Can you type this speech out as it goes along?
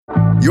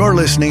You're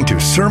listening to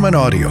sermon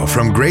audio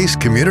from Grace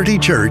Community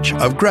Church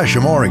of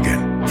Gresham,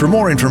 Oregon. For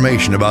more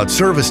information about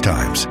service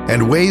times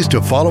and ways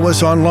to follow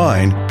us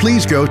online,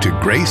 please go to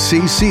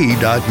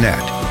gracecc.net.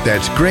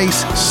 That's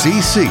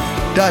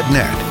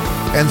gracecc.net.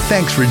 And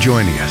thanks for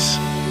joining us.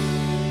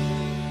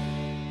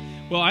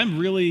 Well, I'm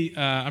really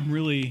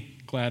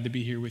glad to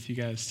be here with you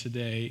guys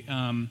today.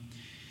 Enter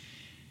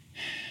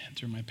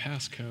my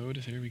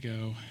passcode. There we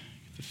go.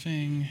 Get the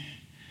thing.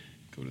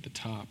 Go to the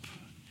top.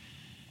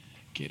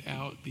 Get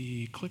out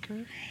the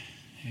clicker,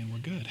 and we're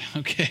good.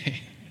 Okay.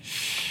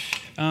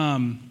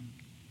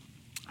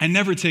 I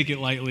never take it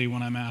lightly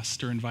when I'm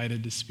asked or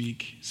invited to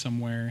speak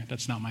somewhere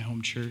that's not my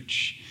home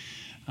church.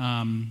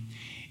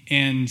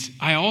 And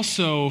I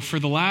also, for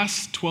the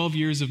last 12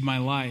 years of my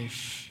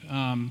life,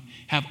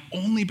 have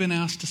only been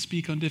asked to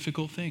speak on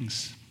difficult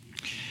things.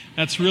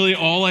 That's really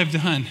all I've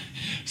done.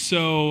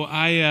 So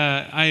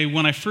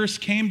when I first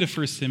came to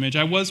First Image,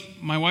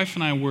 my wife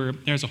and I were,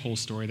 there's a whole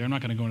story there, I'm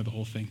not going to go into the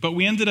whole thing, but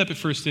we ended up at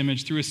First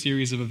Image through a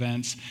series of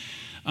events.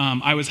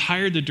 I was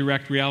hired to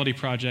direct Reality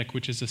Project,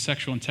 which is a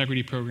sexual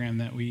integrity program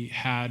that we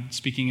had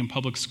speaking in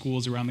public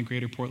schools around the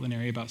greater Portland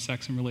area about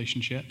sex and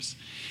relationships.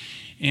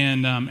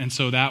 And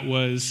so that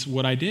was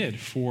what I did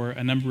for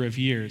a number of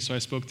years. So I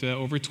spoke to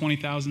over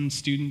 20,000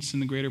 students in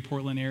the greater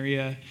Portland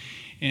area,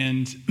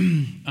 and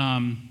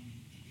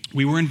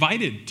we were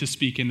invited to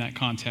speak in that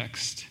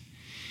context.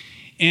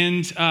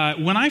 And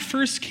when I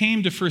first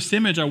came to First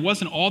Image, I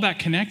wasn't all that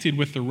connected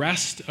with the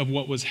rest of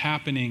what was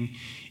happening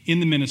in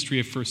the ministry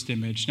of First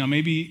Image. Now,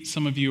 maybe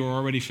some of you are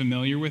already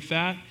familiar with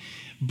that,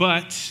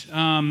 but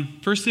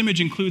First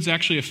Image includes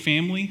actually a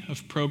family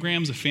of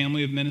programs, a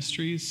family of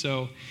ministries.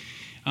 So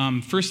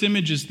First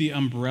Image is the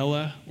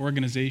umbrella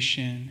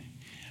organization.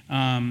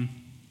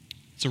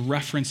 It's a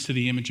reference to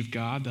the image of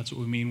God. That's what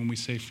we mean when we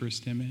say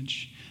First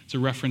Image. It's a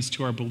reference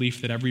to our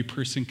belief that every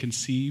person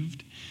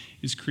conceived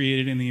is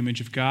created in the image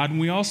of God. And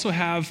we also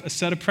have a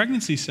set of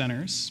pregnancy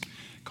centers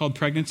called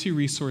Pregnancy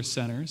Resource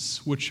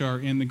Centers, which are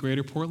in the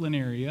greater Portland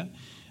area,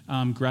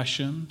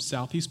 Gresham,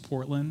 Southeast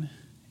Portland,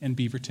 and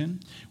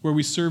Beaverton, where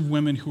we serve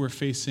women who are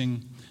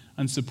facing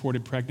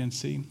unsupported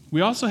pregnancy.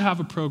 We also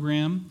have a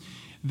program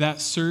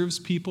that serves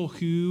people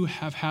who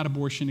have had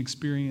abortion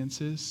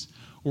experiences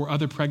or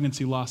other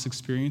pregnancy loss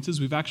experiences.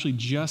 We've actually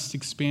just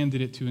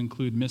expanded it to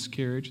include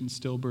miscarriage and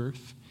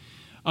stillbirth.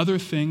 Other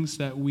things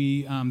that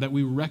we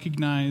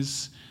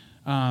recognize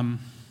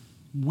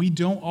we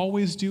don't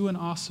always do an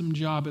awesome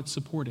job at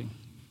supporting.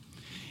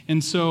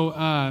 And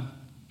so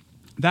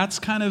that's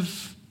kind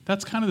of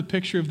the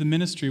picture of the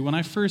ministry. When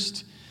I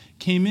first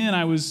came in,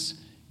 I was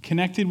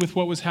connected with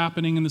what was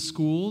happening in the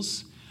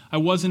schools. I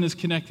wasn't as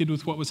connected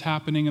with what was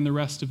happening in the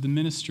rest of the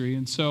ministry.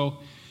 And so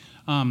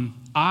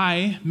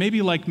I,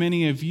 maybe like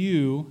many of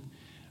you,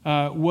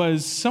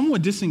 was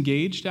somewhat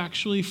disengaged,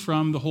 actually,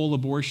 from the whole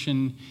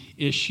abortion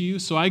issue.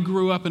 So I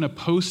grew up in a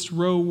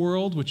post-Roe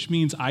world, which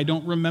means I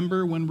don't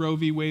remember when Roe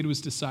v. Wade was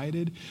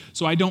decided.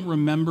 So I don't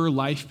remember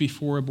life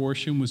before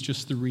abortion was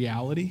just the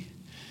reality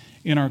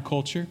in our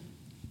culture.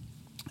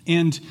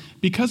 And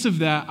because of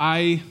that,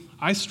 I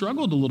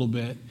struggled a little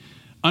bit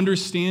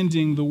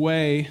understanding the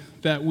way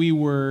that we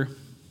were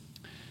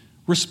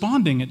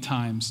responding at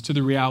times to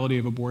the reality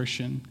of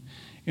abortion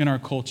in our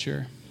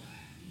culture.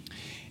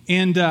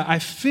 And I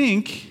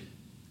think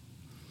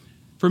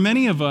for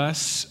many of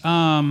us,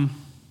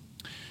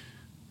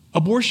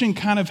 abortion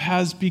kind of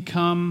has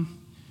become,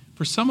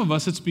 for some of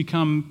us, it's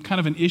become kind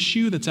of an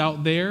issue that's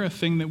out there, a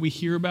thing that we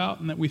hear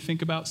about and that we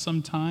think about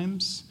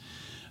sometimes,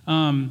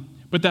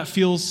 but that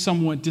feels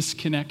somewhat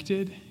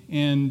disconnected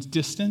and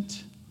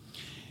distant.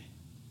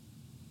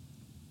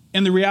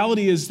 And the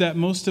reality is that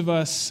most of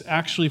us,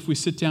 actually, if we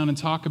sit down and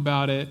talk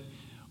about it,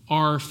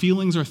 our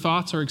feelings, our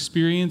thoughts, our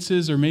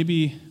experiences are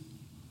maybe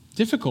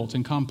difficult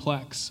and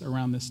complex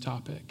around this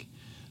topic.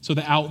 So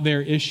the out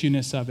there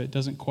issueness of it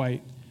doesn't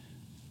quite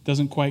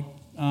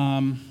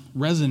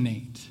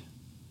resonate.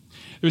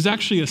 There's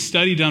actually a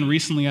study done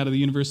recently out of the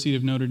University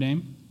of Notre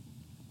Dame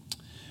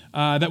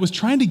that was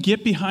trying to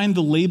get behind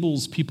the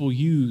labels people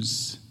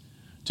use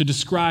to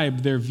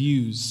describe their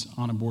views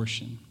on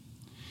abortion.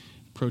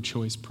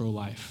 Pro-choice,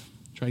 pro-life.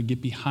 Try to get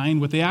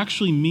behind what they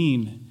actually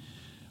mean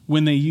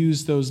when they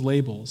use those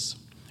labels.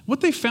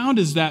 What they found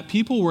is that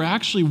people were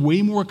actually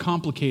way more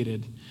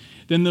complicated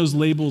than those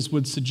labels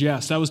would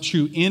suggest. That was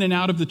true in and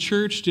out of the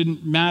church.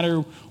 Didn't matter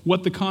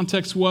what the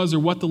context was or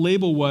what the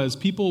label was.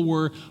 People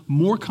were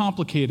more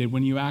complicated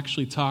when you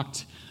actually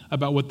talked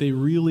about what they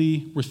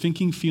really were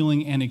thinking,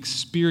 feeling, and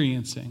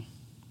experiencing.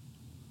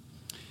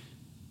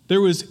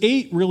 There was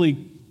 8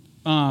 really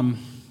kind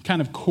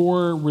of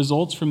core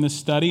results from this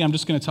study. I'm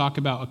just going to talk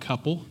about a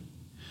couple.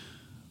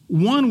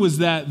 One was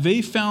that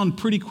they found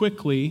pretty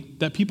quickly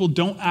that people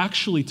don't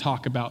actually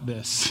talk about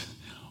this,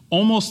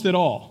 almost at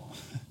all.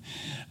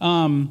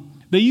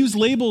 They use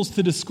labels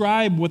to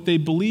describe what they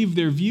believe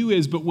their view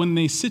is, but when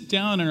they sit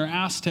down and are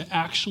asked to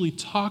actually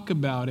talk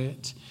about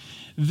it,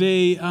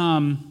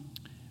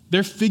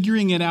 they're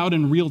figuring it out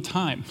in real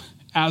time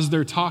as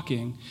they're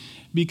talking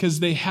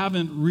because they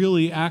haven't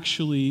really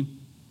actually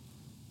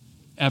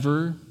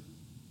ever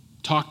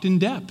talked in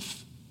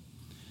depth.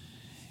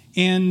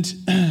 And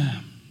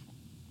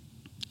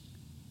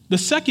the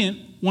second,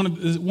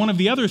 one of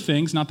the other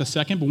things, not the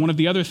second, but one of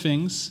the other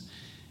things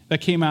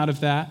that came out of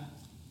that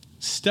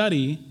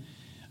study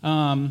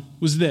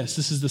was this.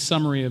 This is the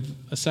summary of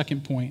a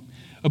second point.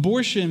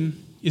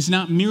 Abortion is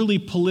not merely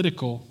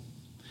political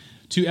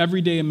to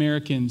everyday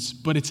Americans,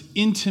 but it's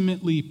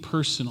intimately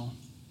personal.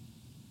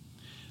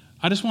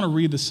 I just want to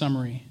read the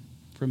summary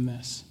from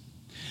this.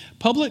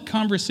 Public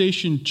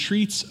conversation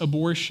treats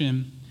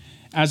abortion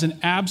as an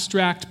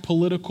abstract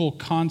political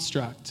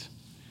construct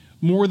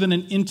more than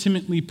an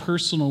intimately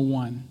personal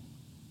one.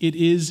 It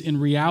is in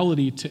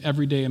reality to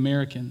everyday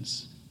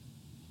Americans.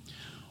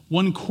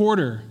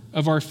 1/4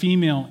 of our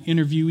female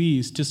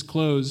interviewees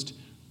disclosed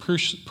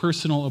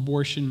personal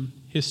abortion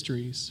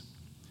histories.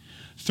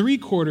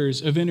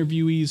 3/4 of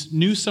interviewees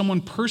knew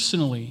someone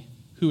personally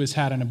who has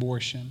had an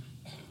abortion.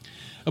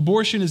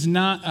 Abortion is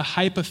not a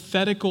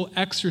hypothetical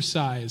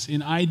exercise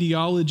in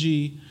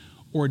ideology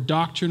or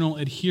doctrinal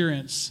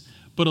adherence,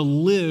 but a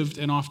lived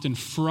and often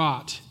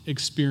fraught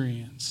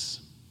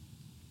experience.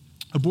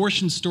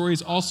 Abortion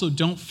stories also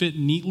don't fit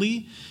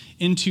neatly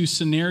into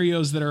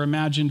scenarios that are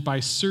imagined by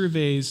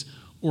surveys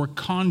or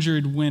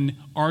conjured when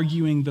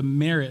arguing the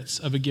merits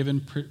of a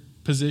given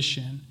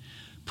position.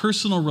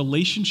 Personal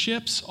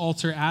relationships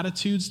alter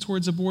attitudes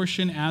towards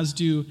abortion, as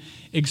do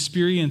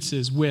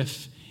experiences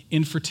with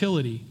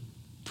infertility,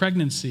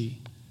 pregnancy,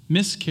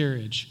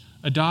 miscarriage,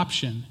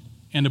 adoption,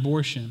 and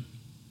abortion.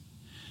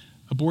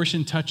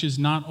 Abortion touches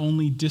not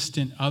only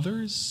distant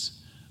others,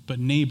 but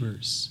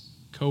neighbors,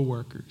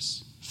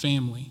 co-workers,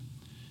 family,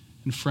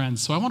 and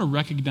friends. So I want to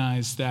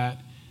recognize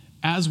that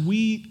as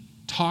we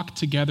talk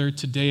together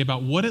today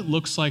about what it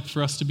looks like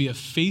for us to be a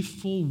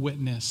faithful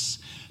witness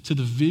to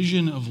the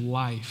vision of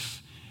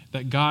life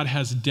that God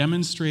has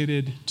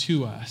demonstrated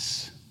to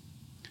us,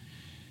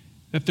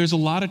 that there's a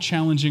lot of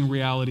challenging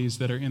realities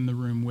that are in the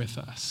room with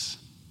us.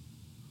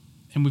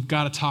 And we've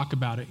got to talk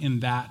about it in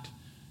that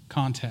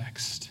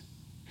context.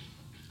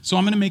 So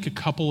I'm going to make a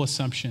couple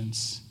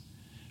assumptions.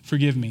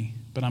 Forgive me,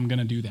 but I'm going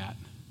to do that.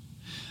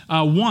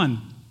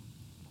 One,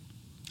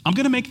 I'm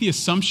going to make the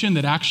assumption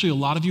that actually a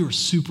lot of you are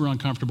super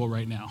uncomfortable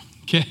right now.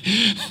 Okay,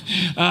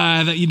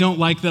 that you don't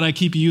like that I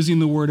keep using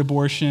the word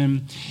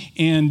abortion,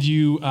 and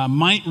you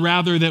might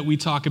rather that we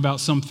talk about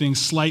something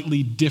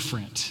slightly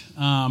different.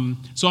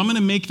 So I'm going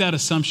to make that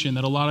assumption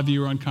that a lot of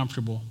you are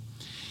uncomfortable,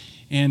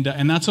 and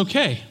that's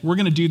okay. We're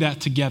going to do that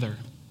together.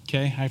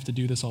 Okay, I have to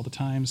do this all the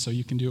time, so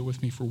you can do it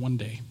with me for one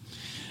day.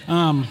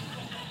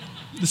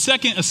 The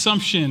second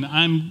assumption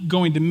I'm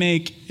going to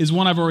make is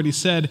one I've already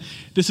said.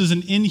 This is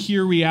an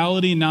in-here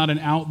reality, not an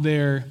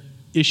out-there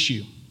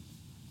issue.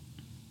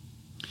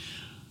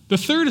 The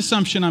third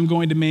assumption I'm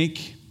going to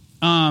make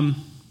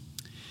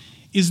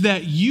is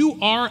that you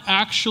are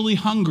actually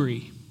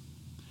hungry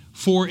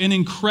for an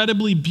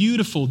incredibly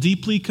beautiful,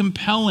 deeply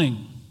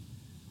compelling,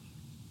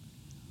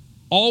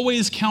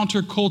 always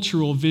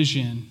countercultural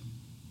vision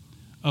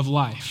of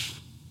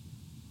life.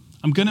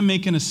 I'm going to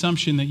make an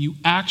assumption that you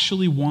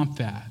actually want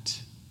that.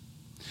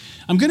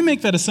 I'm going to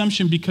make that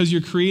assumption because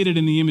you're created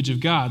in the image of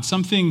God.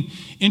 Something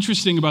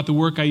interesting about the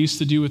work I used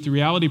to do with the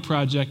Reality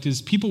Project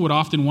is people would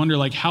often wonder,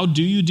 like, how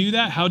do you do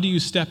that? How do you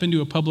step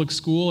into a public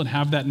school and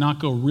have that not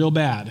go real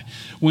bad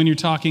when you're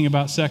talking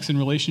about sex and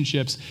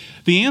relationships?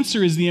 The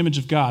answer is the image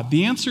of God.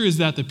 The answer is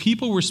that the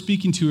people we're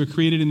speaking to are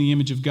created in the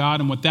image of God,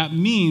 and what that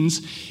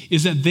means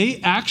is that they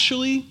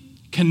actually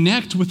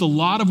connect with a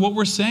lot of what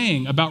we're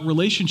saying about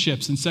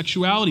relationships and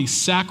sexuality,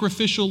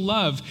 sacrificial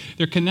love.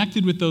 They're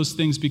connected with those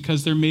things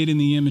because they're made in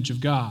the image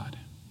of God.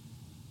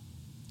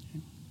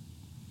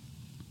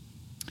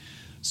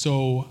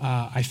 So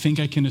I think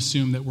I can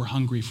assume that we're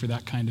hungry for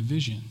that kind of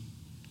vision.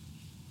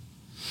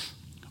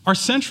 Our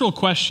central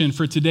question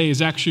for today is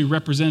actually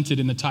represented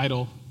in the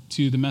title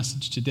to the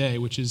message today,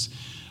 which is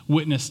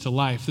Witness to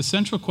Life. The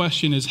central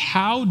question is,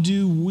 how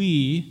do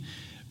we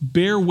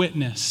bear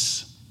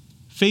witness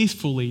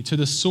faithfully to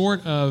the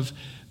sort of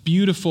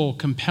beautiful,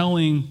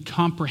 compelling,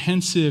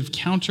 comprehensive,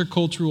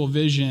 countercultural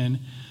vision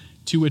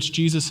to which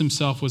Jesus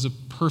himself was a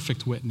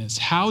perfect witness?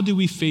 How do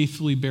we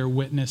faithfully bear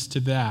witness to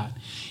that?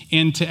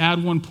 And to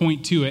add one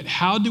point to it,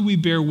 how do we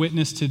bear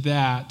witness to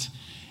that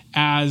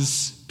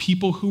as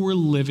people who are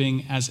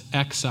living as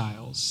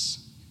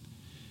exiles?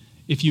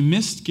 If you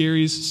missed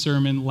Gary's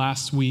sermon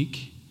last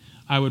week,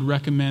 I would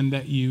recommend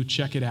that you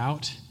check it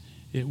out.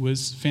 It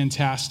was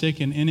fantastic,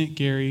 and in it,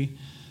 Gary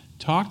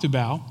talked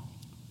about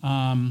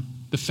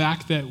the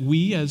fact that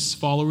we as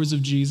followers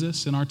of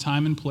Jesus in our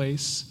time and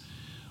place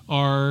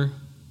are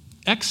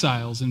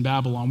exiles in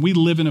Babylon. We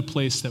live in a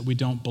place that we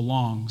don't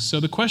belong. So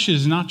the question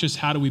is not just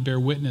how do we bear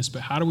witness,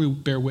 but how do we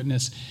bear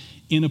witness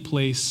in a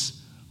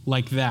place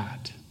like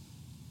that?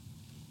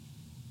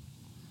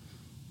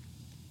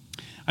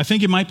 I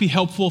think it might be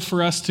helpful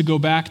for us to go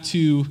back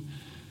to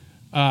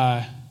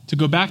our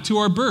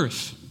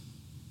birth.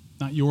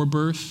 Not your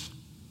birth,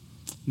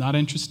 not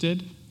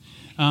interested.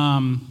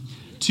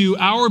 To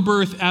our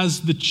birth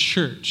as the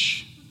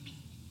church.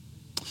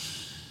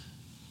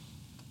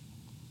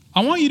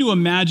 I want you to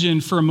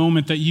imagine for a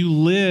moment that you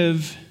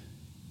live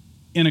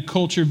in a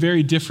culture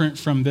very different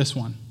from this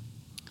one.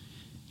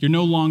 You're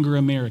no longer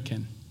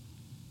American.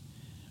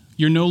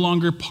 You're no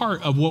longer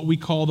part of what we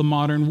call the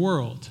modern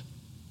world.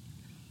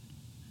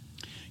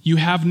 You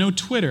have no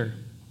Twitter,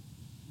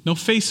 no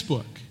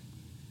Facebook,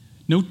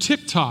 no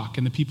TikTok,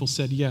 and the people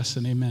said yes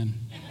and amen.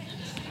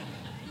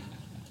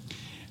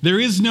 There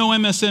is no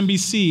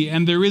MSNBC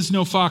and there is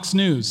no Fox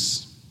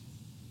News.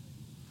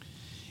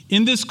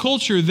 In this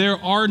culture, there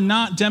are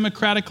not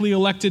democratically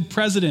elected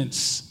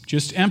presidents,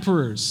 just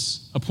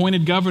emperors,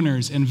 appointed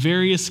governors, and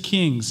various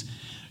kings.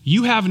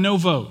 You have no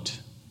vote.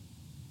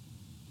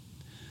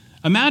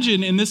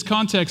 Imagine in this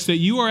context that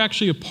you are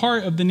actually a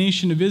part of the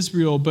nation of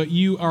Israel, but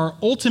you are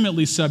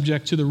ultimately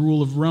subject to the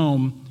rule of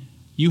Rome.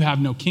 You have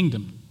no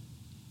kingdom.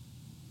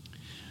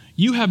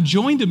 You have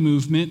joined a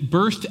movement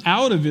birthed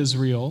out of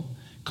Israel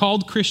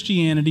called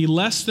Christianity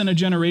less than a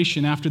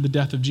generation after the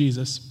death of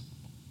Jesus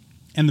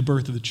and the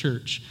birth of the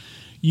church.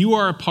 You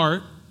are a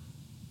part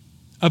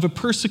of a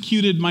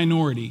persecuted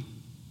minority,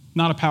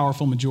 not a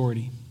powerful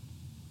majority.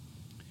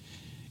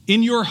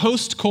 In your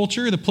host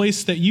culture, the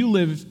place that you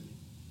live,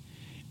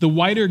 the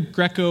wider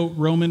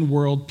Greco-Roman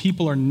world,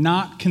 people are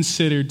not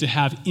considered to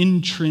have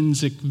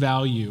intrinsic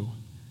value.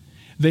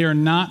 They are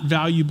not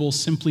valuable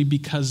simply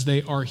because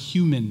they are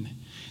human.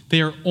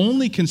 They are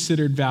only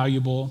considered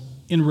valuable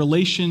in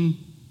relation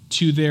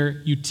to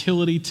their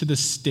utility to the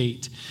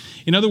state.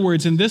 In other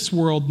words, in this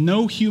world,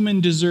 no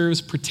human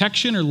deserves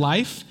protection or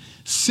life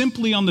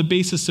simply on the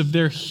basis of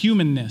their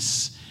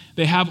humanness.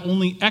 They have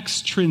only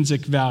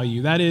extrinsic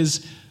value, that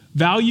is,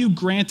 value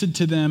granted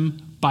to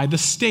them by the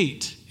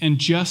state and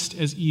just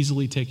as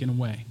easily taken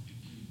away.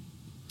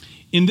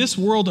 In this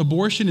world,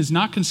 abortion is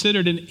not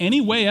considered in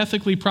any way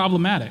ethically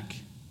problematic,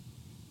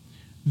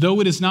 though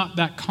it is not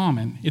that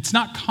common. It's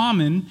not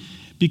common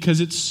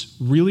because it's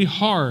really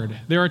hard.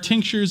 There are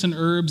tinctures and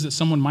herbs that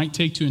someone might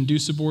take to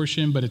induce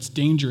abortion, but it's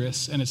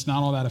dangerous and it's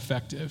not all that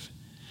effective.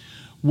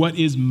 What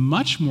is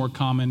much more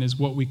common is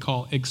what we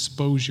call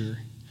exposure.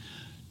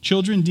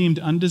 Children deemed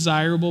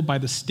undesirable by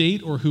the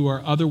state or who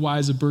are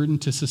otherwise a burden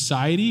to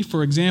society.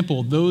 For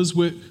example, those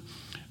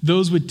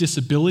with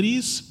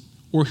disabilities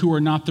or who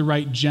are not the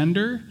right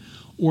gender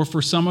or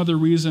for some other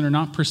reason are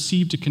not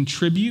perceived to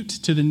contribute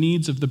to the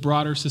needs of the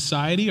broader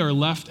society are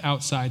left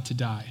outside to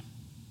die.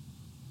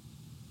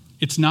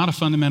 It's not a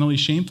fundamentally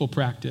shameful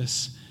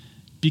practice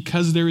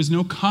because there is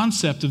no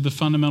concept of the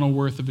fundamental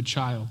worth of a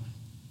child.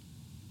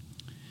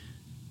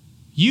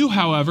 You,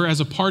 however, as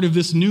a part of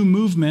this new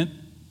movement,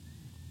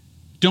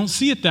 don't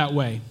see it that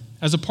way.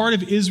 As a part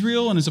of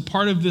Israel and as a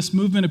part of this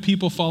movement of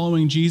people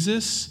following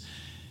Jesus,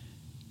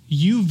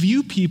 you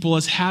view people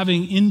as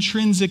having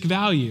intrinsic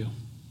value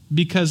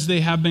because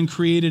they have been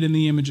created in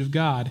the image of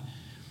God.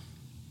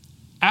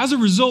 As a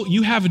result,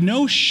 you have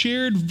no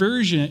shared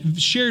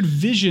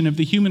vision of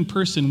the human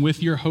person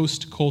with your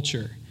host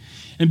culture.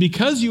 And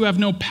because you have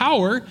no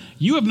power,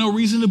 you have no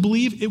reason to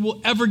believe it will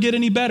ever get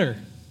any better.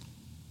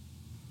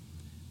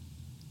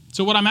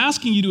 So what I'm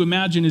asking you to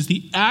imagine is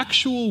the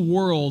actual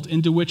world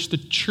into which the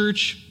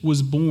church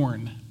was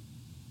born.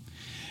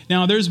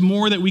 Now, there's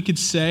more that we could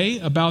say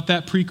about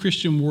that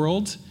pre-Christian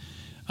world.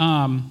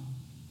 But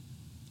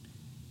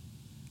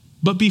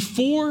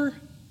before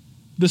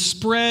the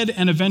spread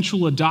and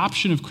eventual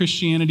adoption of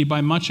Christianity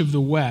by much of the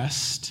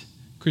West,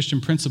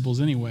 Christian principles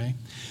anyway,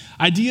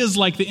 ideas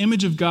like the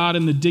image of God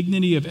and the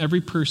dignity of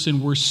every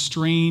person were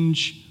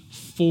strange,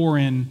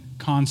 foreign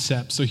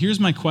concepts. So here's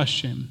my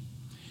question.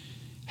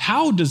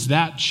 How does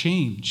that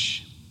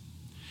change?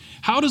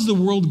 How does the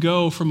world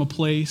go from a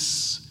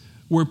place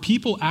where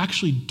people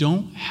actually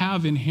don't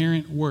have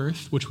inherent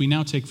worth, which we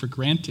now take for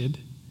granted,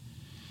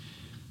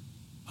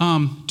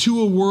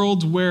 to a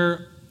world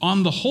where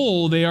on the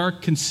whole, they are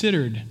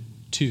considered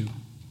to?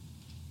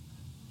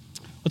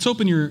 Let's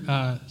open your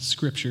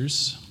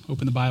scriptures.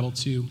 Open the Bible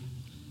to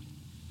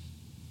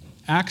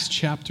Acts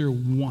chapter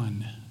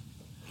 1,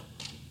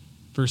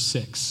 verse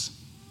 6.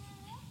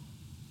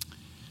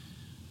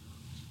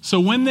 So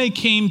when they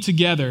came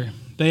together,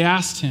 they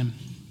asked him,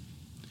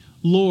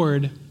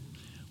 "Lord,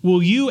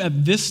 will you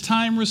at this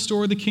time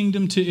restore the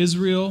kingdom to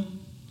Israel?"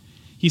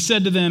 He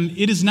said to them,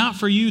 "It is not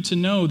for you to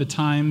know the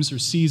times or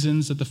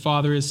seasons that the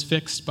Father has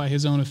fixed by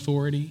his own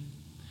authority.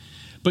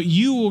 But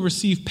you will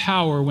receive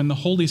power when the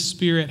Holy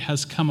Spirit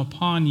has come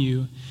upon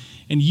you,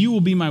 and you will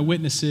be my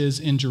witnesses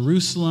in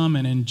Jerusalem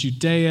and in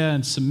Judea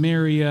and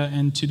Samaria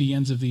and to the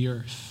ends of the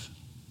earth."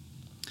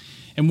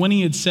 And when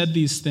he had said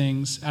these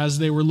things, as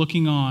they were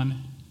looking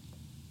on,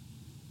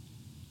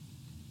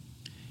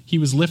 he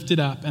was lifted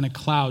up, and a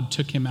cloud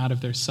took him out of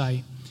their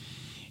sight.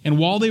 And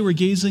while they were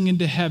gazing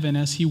into heaven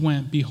as he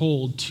went,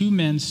 behold, two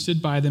men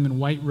stood by them in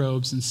white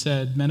robes and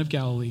said, "Men of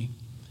Galilee,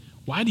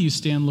 why do you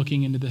stand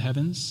looking into the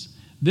heavens?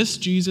 This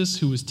Jesus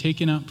who was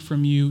taken up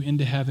from you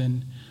into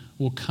heaven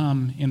will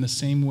come in the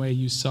same way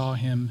you saw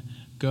him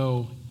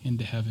go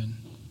into heaven."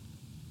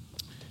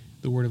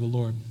 The word of the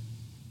Lord.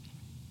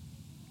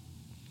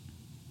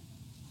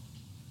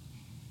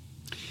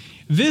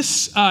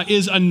 This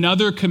is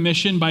another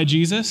commission by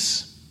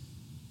Jesus.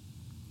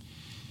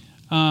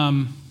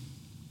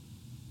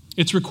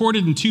 It's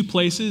recorded in two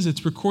places.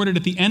 It's recorded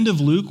at the end of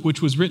Luke,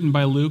 which was written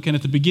by Luke, and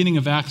at the beginning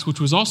of Acts,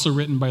 which was also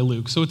written by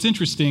Luke. So it's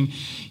interesting.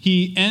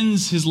 He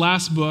ends his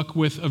last book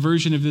with a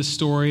version of this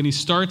story, and he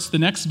starts the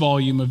next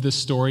volume of this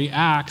story,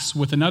 Acts,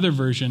 with another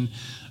version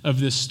of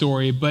this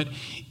story. But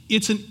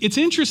it's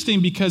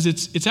interesting because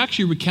it's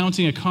actually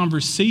recounting a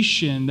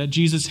conversation that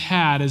Jesus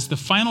had as the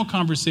final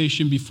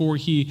conversation before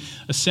he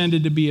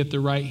ascended to be at the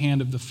right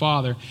hand of the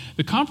Father.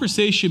 The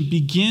conversation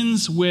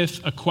begins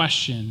with a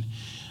question.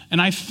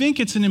 And I think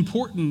it's an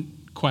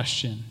important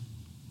question.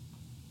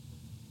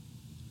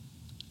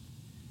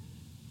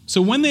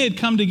 So when they had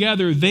come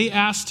together, they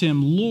asked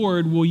him,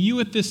 "Lord, will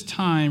you at this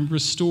time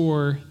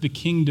restore the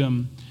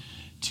kingdom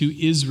to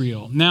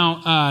Israel?"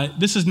 Now,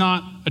 this is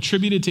not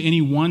attributed to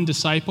any one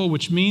disciple,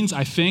 which means,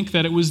 I think,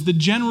 that it was the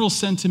general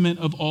sentiment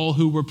of all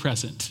who were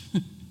present.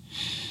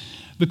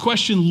 The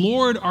question,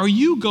 "Lord, are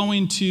you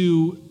going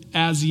to,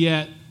 as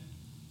yet,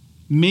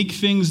 make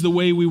things the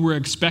way we were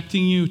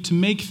expecting you to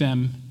make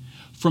them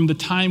from the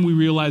time we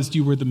realized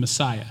you were the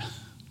Messiah,"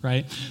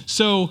 right?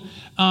 So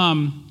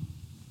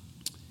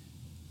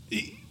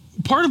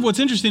part of what's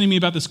interesting to me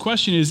about this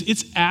question is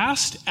it's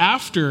asked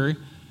after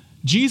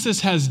Jesus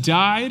has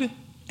died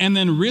and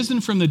then risen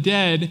from the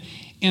dead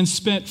and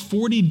spent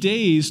 40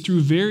 days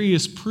through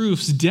various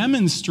proofs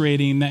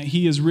demonstrating that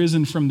he is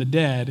risen from the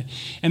dead.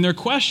 And their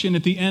question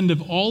at the end of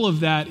all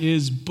of that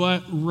is,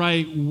 but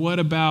right, what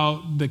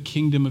about the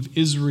kingdom of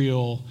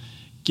Israel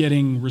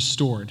getting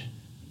restored,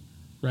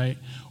 right?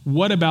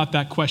 What about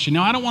that question?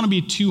 Now, I don't want to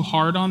be too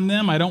hard on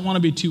them. I don't want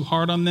to be too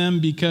hard on them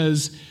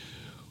because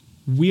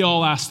we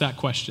all ask that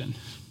question.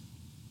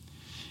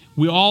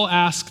 We all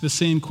ask the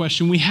same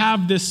question. We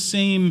have this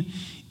same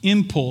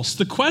impulse.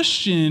 The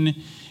question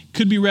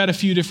could be read a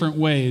few different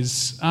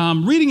ways.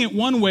 Reading it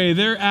one way,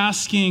 they're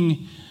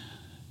asking,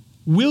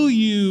 will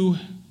you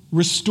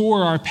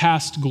restore our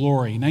past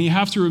glory? Now, you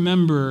have to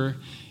remember,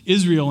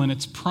 Israel in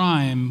its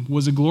prime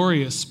was a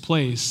glorious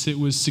place. It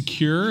was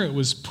secure, it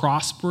was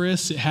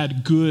prosperous, it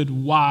had good,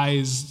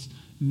 wise,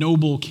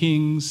 noble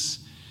kings.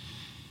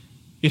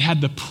 It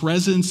had the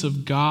presence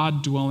of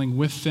God dwelling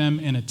with them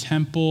in a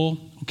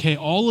temple. Okay,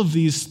 all of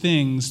these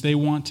things they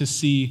want to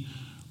see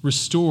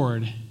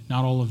restored.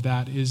 Not all of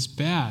that is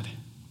bad.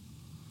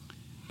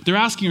 But they're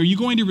asking, are you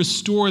going to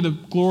restore the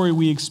glory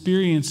we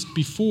experienced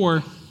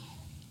before?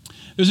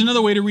 There's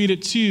another way to read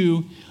it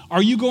too.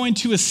 Are you going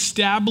to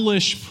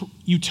establish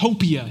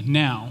utopia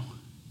now?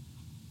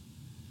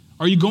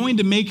 Are you going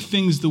to make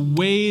things the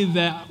way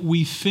that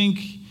we think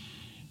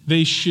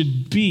they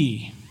should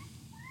be?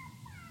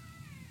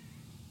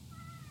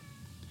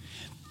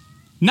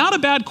 Not a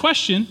bad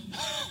question.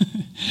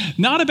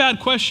 Not a bad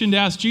question to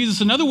ask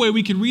Jesus. Another way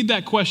we could read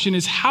that question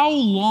is, how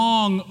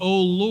long,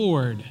 O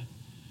Lord?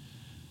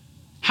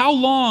 How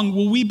long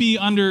will we be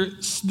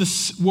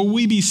will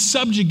we be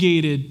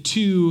subjugated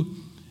to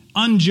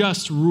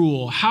unjust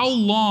rule? How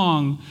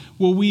long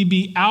will we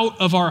be out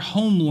of our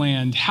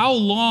homeland? How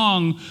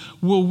long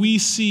will we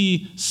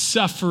see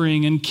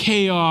suffering and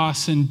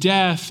chaos and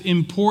death?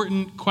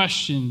 Important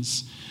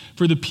questions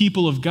for the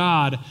people of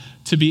God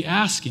to be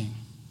asking.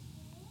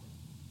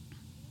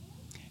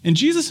 And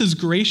Jesus is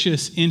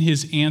gracious in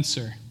his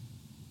answer.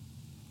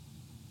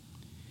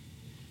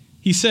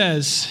 He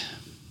says,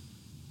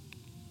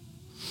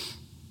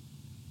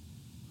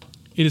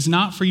 "It is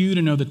not for you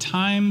to know the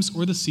times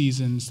or the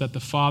seasons that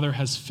the Father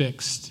has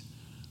fixed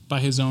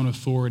by his own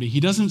authority." He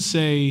doesn't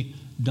say,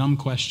 dumb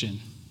question.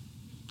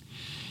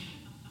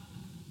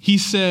 He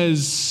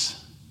says,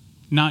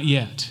 not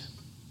yet.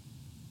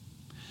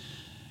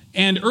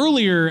 And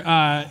earlier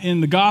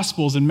in the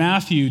Gospels, in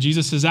Matthew,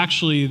 Jesus says,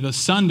 actually, the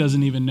Son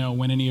doesn't even know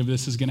when any of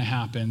this is going to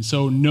happen.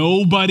 So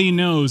nobody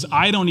knows.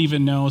 I don't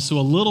even know. So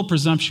a little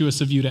presumptuous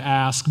of you to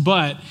ask.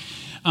 But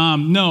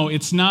no,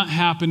 it's not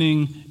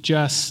happening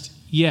just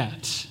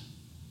yet.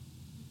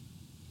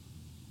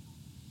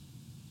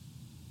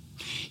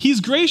 He's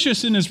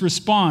gracious in his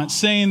response,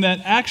 saying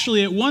that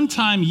actually at one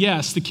time,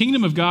 yes, the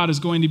kingdom of God is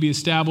going to be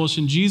established,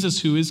 and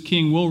Jesus, who is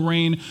king, will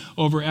reign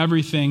over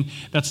everything.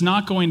 That's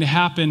not going to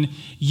happen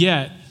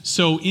yet.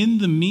 So in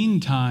the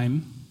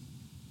meantime,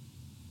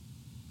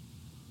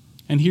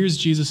 and here's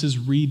Jesus'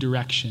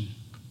 redirection.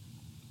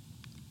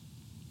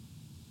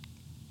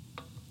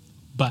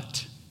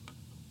 But.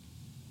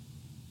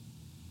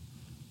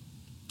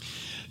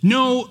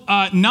 No,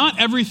 not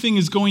everything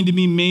is going to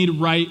be made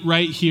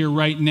right here,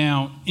 right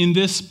now, in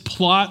this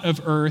plot of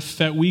earth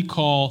that we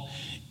call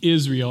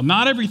Israel.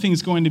 Not everything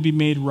is going to be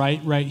made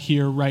right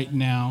here, right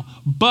now.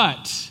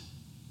 But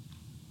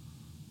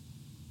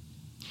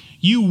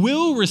you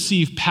will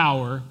receive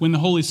power when the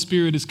Holy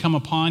Spirit has come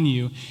upon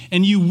you,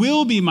 and you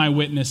will be my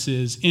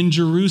witnesses in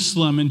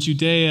Jerusalem and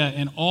Judea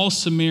and all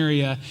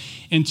Samaria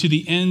and to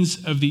the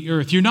ends of the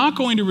earth. You're not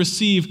going to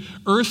receive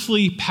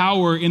earthly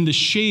power in the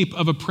shape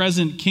of a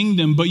present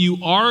kingdom, but you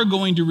are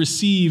going to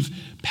receive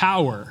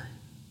power.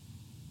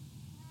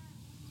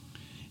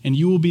 And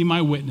you will be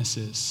my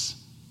witnesses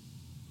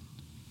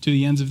to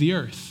the ends of the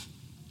earth.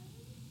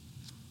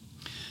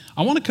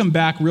 I want to come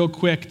back real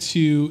quick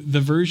to the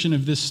version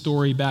of this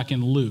story back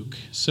in Luke.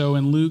 So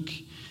in Luke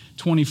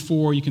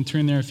 24, you can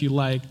turn there if you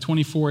like,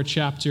 24,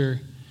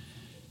 chapter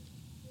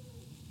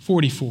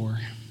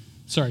 44.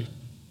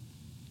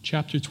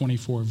 Chapter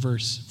 24,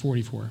 verse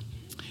 44.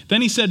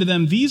 Then he said to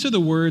them, "These are the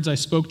words I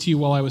spoke to you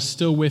while I was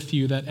still with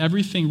you, that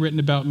everything written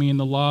about me in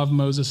the law of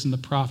Moses and the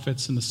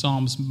prophets and the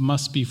Psalms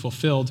must be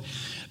fulfilled."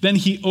 Then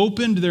he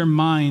opened their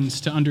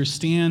minds to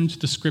understand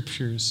the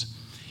scriptures,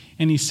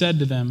 and he said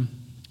to them,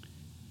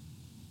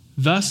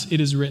 "Thus it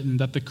is written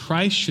that the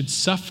Christ should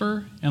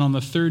suffer and on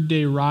the third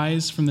day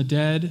rise from the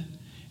dead,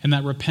 and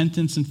that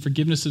repentance and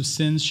forgiveness of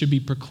sins should be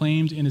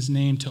proclaimed in his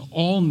name to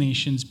all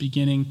nations,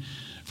 beginning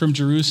from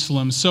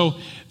Jerusalem." So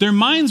their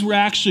minds were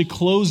actually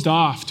closed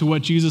off to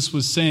what Jesus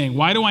was saying.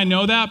 Why do I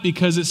know that?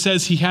 Because it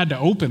says he had to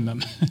open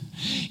them.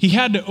 He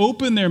had to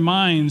open their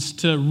minds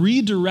to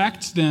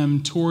redirect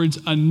them towards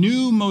a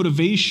new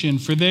motivation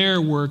for their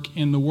work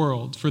in the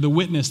world, for the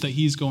witness that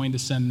he's going to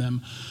send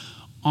them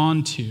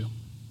onto.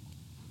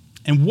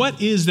 And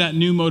what is that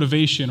new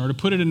motivation? Or to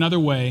put it another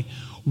way,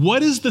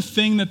 what is the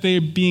thing that they're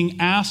being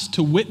asked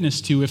to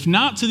witness to? If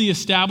not to the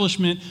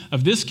establishment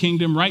of this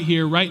kingdom right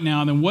here, right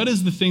now, then what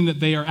is the thing that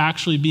they are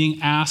actually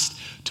being asked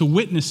to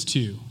witness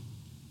to?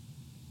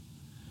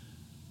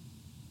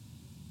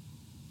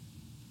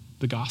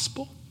 The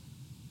gospel?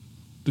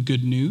 The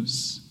good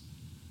news?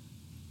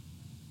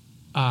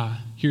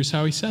 Here's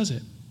how he says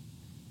it.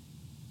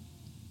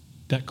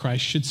 That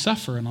Christ should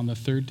suffer and on the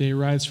third day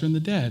rise from the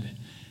dead.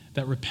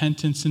 That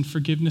repentance and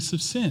forgiveness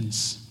of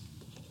sins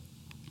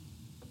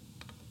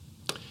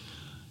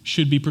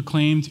should be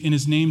proclaimed in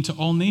his name to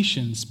all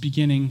nations,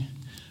 beginning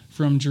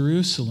from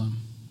Jerusalem.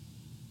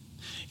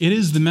 It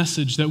is the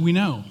message that we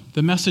know,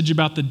 the message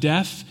about the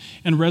death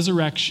and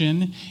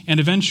resurrection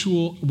and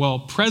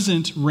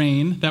present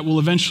reign that will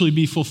eventually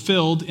be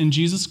fulfilled in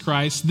Jesus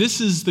Christ. This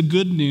is the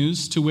good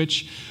news to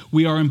which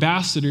we are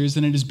ambassadors,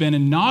 and it has been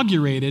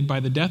inaugurated by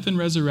the death and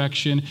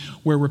resurrection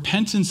where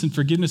repentance and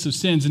forgiveness of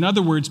sins. In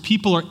other words,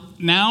 people are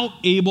now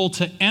able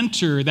to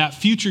enter that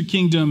future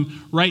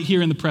kingdom right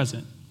here in the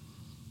present.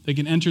 They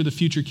can enter the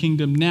future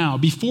kingdom now,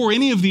 before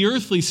any of the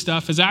earthly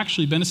stuff has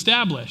actually been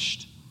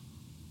established.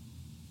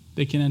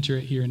 They can enter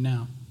it here and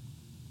now.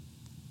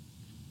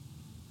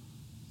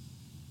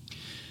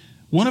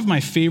 One of my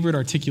favorite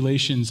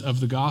articulations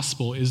of the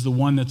gospel is the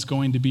one that's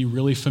going to be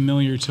really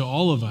familiar to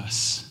all of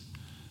us,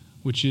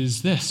 which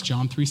is this,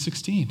 John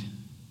 3:16.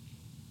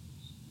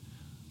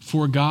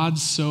 "For God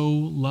so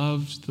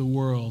loved the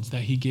world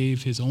that he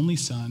gave his only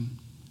Son,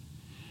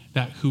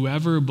 that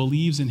whoever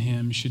believes in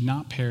him should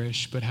not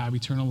perish but have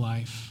eternal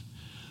life.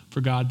 For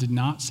God did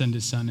not send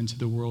his Son into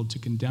the world to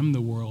condemn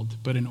the world,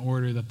 but in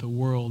order that the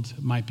world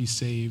might be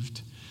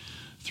saved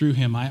through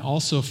him." I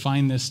also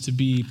find this to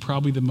be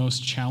probably the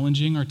most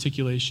challenging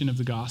articulation of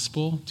the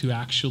gospel to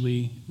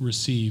actually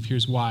receive.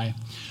 Here's why.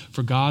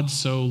 For God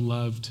so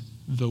loved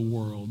the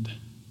world.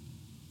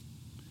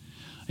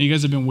 And you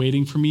guys have been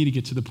waiting for me to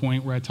get to the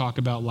point where I talk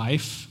about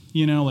life,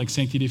 like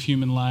sanctity of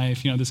human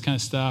life, this kind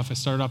of stuff. I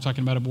started off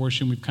talking about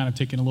abortion. We've kind of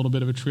taken a little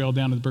bit of a trail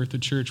down to the birth of the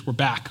church. We're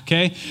back,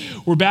 okay?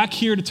 We're back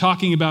here to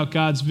talking about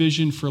God's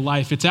vision for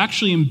life. It's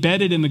actually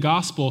embedded in the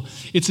gospel.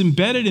 It's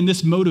embedded in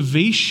this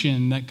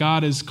motivation that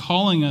God is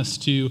calling us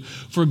to.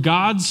 For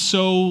God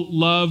so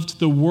loved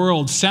the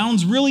world.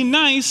 Sounds really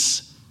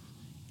nice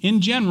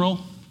in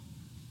general.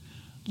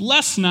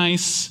 Less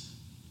nice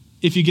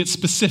if you get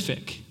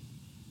specific.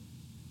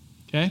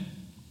 Okay?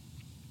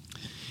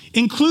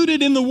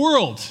 Included in the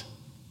world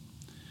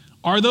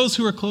are those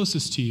who are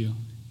closest to you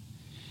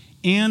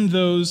and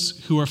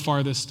those who are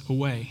farthest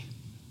away.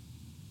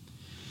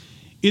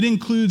 It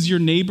includes your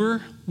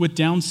neighbor with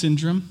Down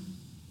syndrome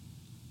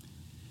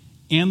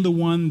and the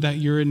one that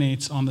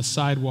urinates on the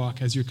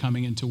sidewalk as you're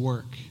coming into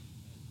work.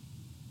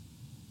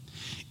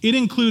 It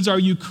includes our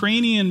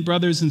Ukrainian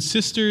brothers and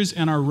sisters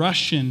and our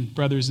Russian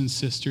brothers and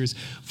sisters,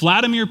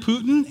 Vladimir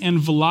Putin and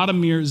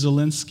Volodymyr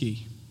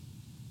Zelensky.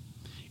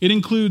 It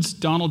includes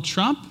Donald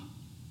Trump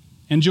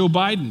and Joe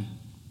Biden.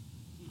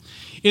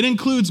 It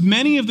includes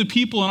many of the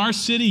people in our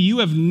city you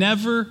have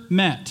never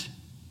met,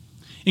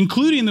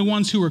 including the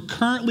ones who are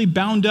currently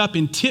bound up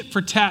in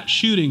tit-for-tat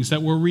shootings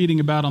that we're reading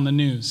about on the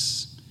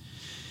news.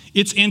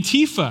 It's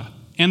Antifa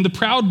and the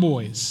Proud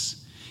Boys.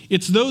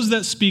 It's those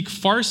that speak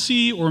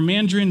Farsi or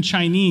Mandarin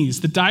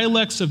Chinese, the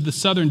dialects of the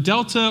Southern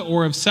Delta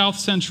or of South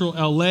Central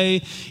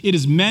LA. It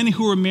is men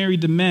who are married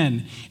to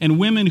men and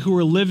women who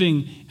are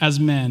living as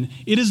men.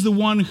 It is the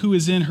one who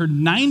is in her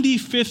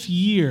 95th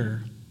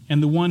year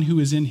and the one who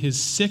is in his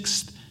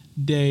 6th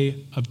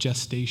day of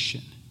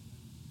gestation.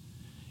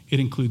 It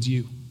includes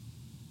you.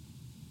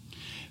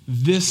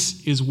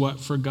 This is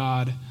what "for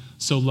God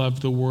so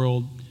loved the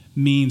world"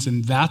 means,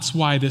 and that's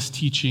why this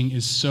teaching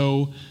is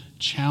so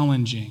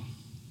challenging.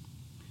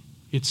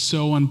 It's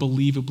so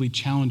unbelievably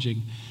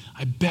challenging.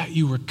 I bet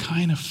you were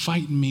kind of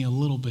fighting me a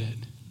little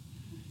bit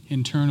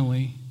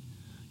internally.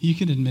 You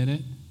can admit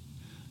it.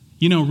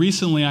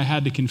 Recently I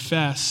had to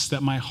confess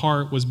that my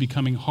heart was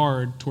becoming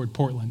hard toward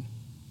Portland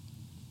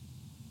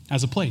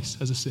as a place,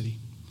 as a city.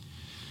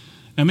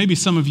 Now, maybe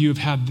some of you have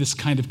had this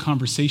kind of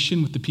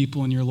conversation with the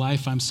people in your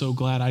life. I'm so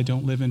glad I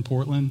don't live in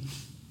Portland.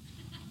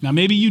 Now,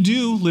 maybe you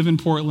do live in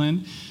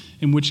Portland,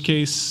 in which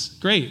case,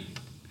 great.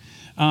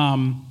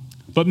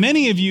 But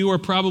many of you are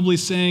probably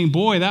saying,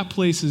 boy, that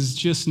place is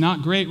just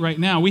not great right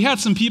now. We had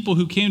some people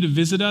who came to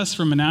visit us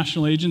from a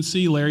national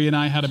agency. Larry and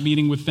I had a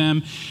meeting with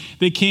them.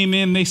 They came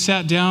in, they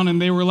sat down,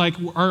 and they were like,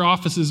 our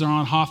offices are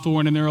on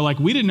Hawthorne, and they were like,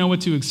 we didn't know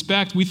what to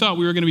expect. We thought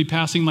we were going to be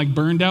passing like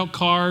burned out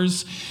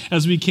cars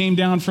as we came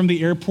down from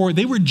the airport.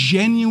 They were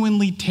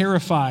genuinely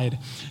terrified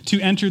to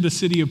enter the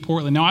city of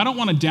Portland. Now, I don't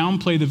want to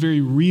downplay the very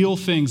real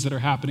things that are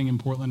happening in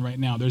Portland right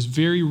now. There's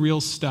very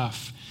real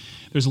stuff.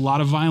 There's a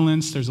lot of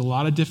violence. There's a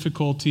lot of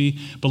difficulty.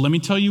 But let me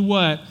tell you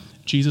what,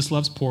 Jesus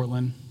loves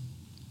Portland.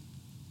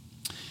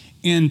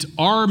 And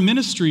our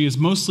ministry is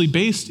mostly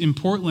based in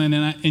Portland,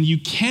 and you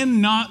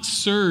cannot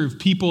serve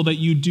people that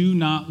you do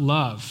not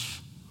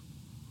love.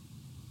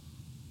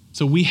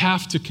 So we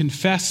have to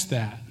confess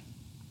that.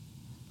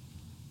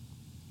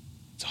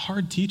 It's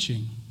hard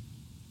teaching.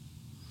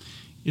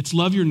 It's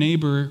love your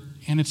neighbor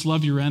and it's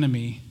love your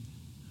enemy,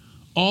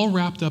 all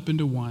wrapped up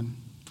into one,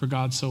 for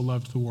God so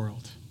loved the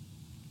world.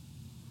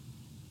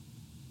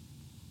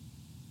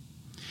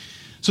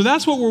 So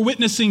that's what we're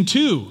witnessing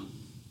to.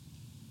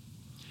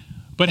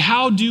 But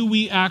how do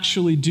we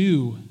actually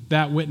do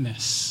that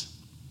witness?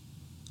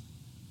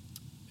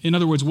 In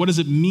other words, what does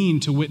it mean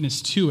to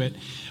witness to it?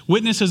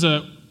 Witness is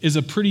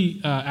a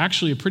pretty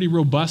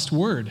robust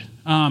word.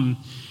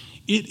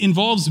 It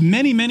involves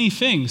many, many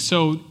things.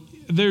 So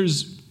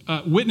there's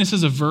witness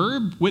as a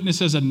verb,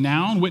 witness as a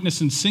noun, witness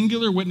in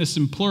singular, witness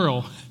in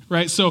plural.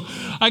 Right? So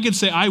I could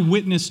say I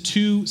witnessed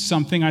to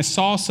something, I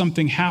saw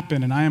something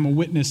happen, and I am a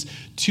witness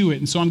to it.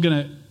 And so I'm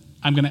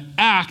gonna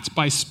act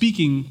by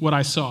speaking what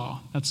I saw.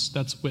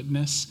 That's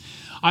witness.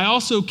 I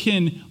also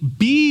can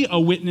be a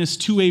witness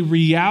to a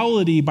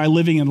reality by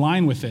living in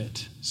line with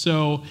it.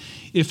 So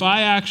if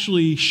I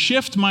actually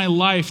shift my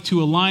life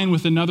to align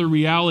with another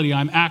reality,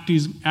 I'm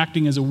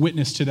acting as a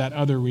witness to that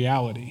other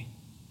reality,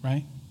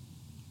 right?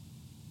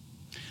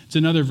 It's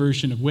another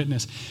version of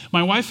witness.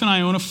 My wife and I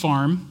own a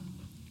farm.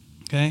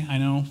 Okay, I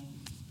know,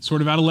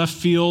 sort of out of left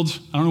field.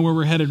 I don't know where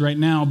we're headed right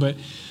now, but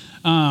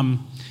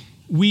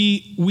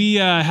we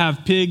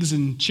have pigs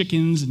and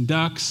chickens and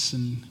ducks,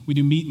 and we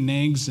do meat and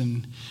eggs,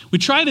 and we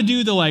try to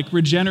do the like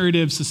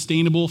regenerative,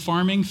 sustainable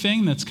farming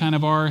thing. That's kind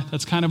of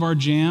our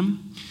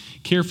jam.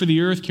 Care for the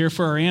earth, care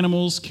for our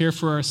animals, care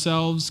for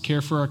ourselves,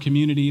 care for our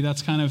community.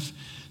 It's kind of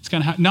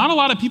how, not a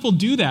lot of people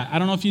do that. I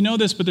don't know if you know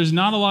this, but there's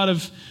not a lot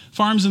of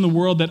farms in the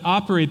world that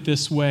operate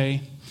this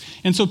way.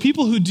 And so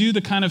people who do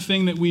the kind of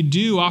thing that we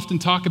do often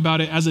talk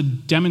about it as a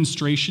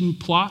demonstration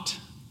plot.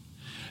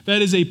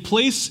 That is a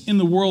place in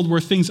the world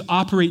where things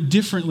operate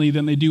differently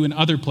than they do in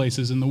other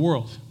places in the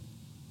world.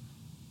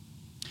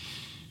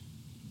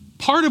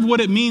 Part of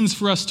what it means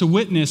for us to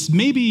witness,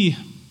 maybe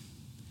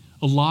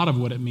a lot of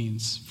what it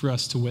means for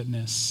us to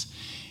witness,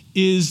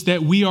 is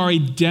that we are a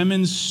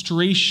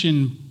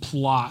demonstration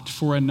plot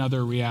for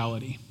another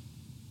reality.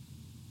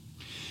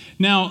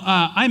 Now,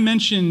 I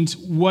mentioned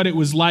what it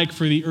was like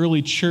for the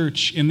early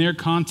church in their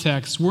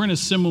context. We're in a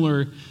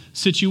similar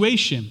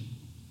situation.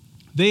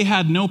 They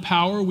had no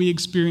power. We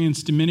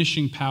experienced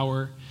diminishing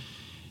power.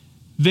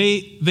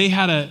 They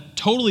had a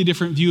totally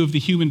different view of the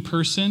human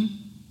person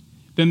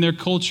than their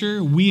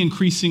culture. We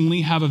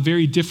increasingly have a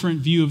very different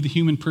view of the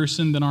human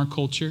person than our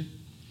culture.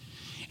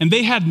 And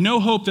they had no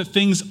hope that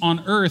things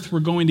on earth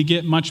were going to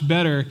get much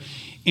better.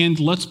 And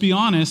let's be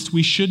honest,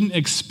 we shouldn't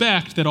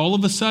expect that all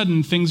of a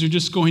sudden things are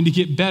just going to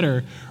get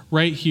better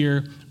right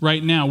here,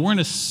 right now. We're in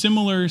a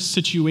similar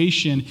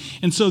situation.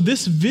 And so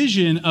this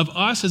vision of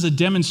us as a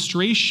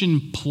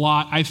demonstration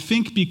plot, I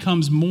think,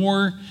 becomes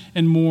more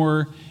and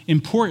more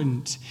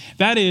important.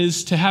 That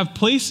is, to have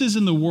places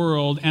in the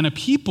world and a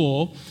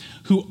people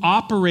who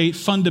operate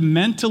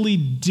fundamentally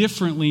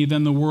differently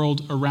than the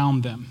world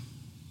around them,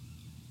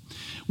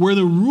 where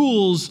the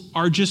rules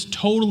are just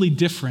totally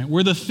different,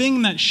 where the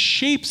thing that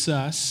shapes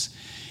us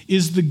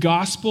is the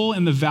gospel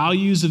and the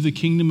values of the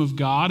kingdom of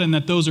God, and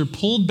that those are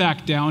pulled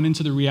back down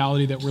into the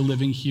reality that we're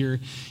living here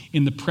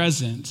in the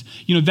present.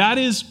 You know, that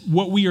is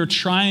what we are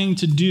trying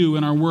to do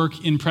in our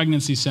work in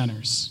pregnancy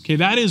centers. Okay,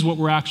 that is what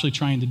we're actually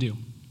trying to do.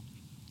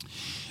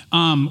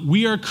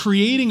 We are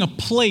creating a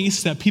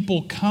place that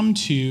people come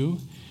to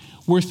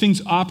where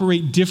things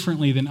operate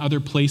differently than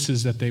other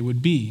places that they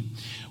would be,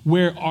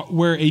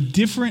 where a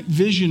different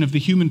vision of the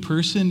human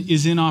person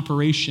is in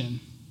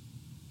operation,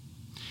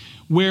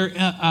 where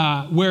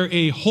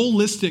a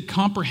holistic,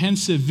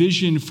 comprehensive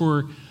vision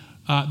for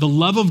the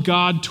love of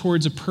God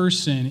towards a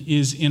person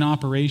is in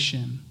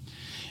operation.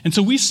 And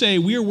so we say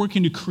we are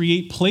working to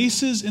create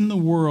places in the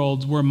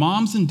world where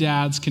moms and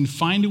dads can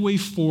find a way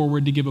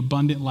forward to give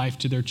abundant life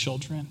to their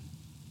children.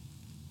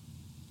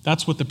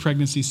 That's what the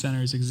pregnancy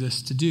centers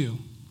exist to do.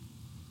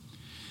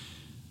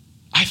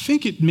 I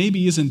think it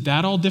maybe isn't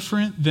that all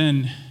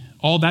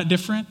that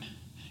different.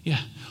 Yeah,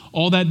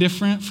 all that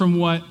different from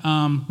what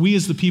we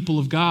as the people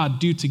of God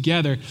do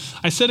together.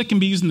 I said it can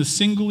be used in the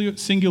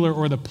singular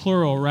or the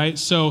plural, right?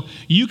 So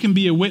you can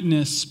be a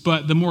witness,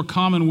 but the more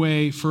common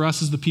way for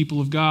us as the people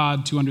of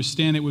God to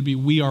understand it would be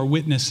we are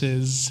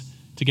witnesses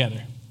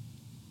together.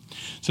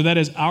 So that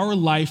is our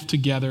life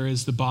together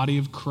as the body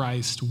of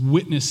Christ,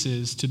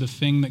 witnesses to the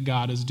thing that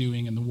God is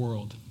doing in the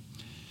world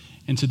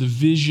and to the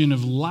vision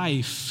of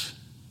life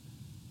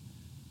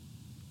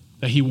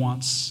that he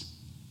wants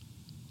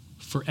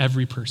for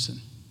every person.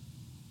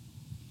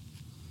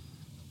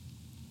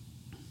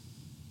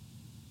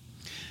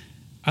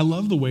 I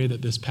love the way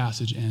that this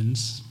passage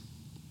ends.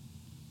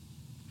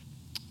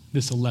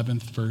 This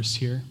 11th verse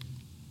here.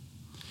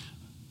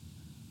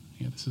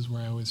 Yeah, this is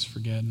where I always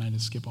forget and I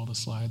just skip all the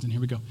slides. And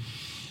here we go.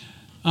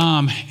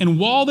 And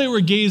while they were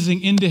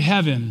gazing into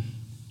heaven,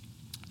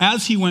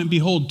 as he went,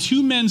 behold,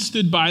 two men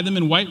stood by them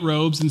in white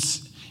robes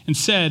and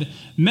said,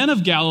 "Men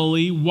of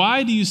Galilee,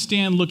 why do you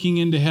stand looking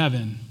into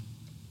heaven?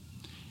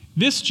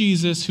 This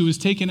Jesus who was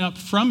taken up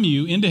from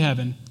you into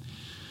heaven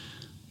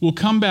will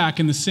come back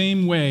in the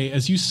same way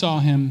as you saw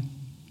him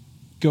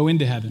go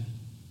into heaven."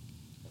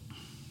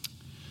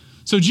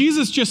 So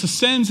Jesus just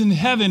ascends into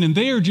heaven, and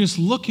they are just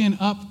looking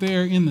up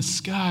there in the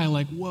sky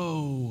like,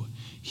 whoa,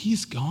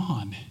 he's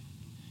gone.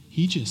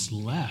 He just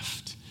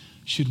left.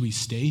 Should we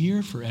stay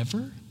here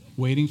forever,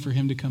 waiting for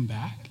him to come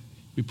back?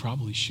 We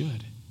probably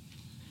should.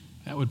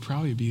 That would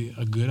probably be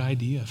a good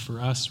idea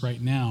for us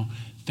right now.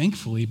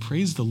 Thankfully,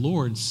 praise the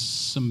Lord,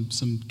 some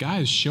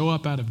guys show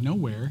up out of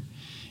nowhere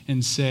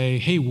and say,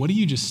 "Hey, what are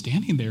you just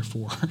standing there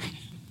for?"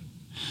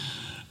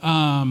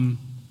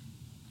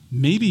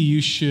 Maybe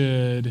you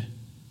should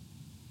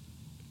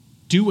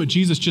do what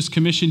Jesus just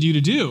commissioned you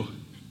to do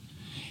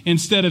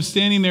instead of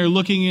standing there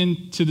looking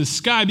into the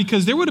sky,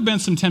 because there would have been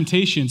some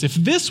temptations. If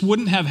this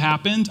wouldn't have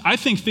happened, I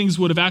think things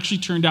would have actually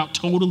turned out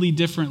totally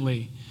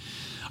differently.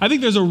 I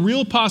think there's a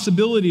real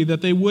possibility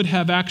that they would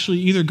have actually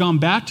either gone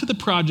back to the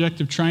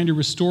project of trying to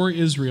restore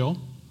Israel,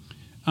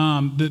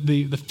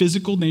 the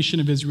physical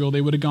nation of Israel.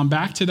 They would have gone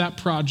back to that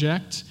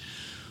project,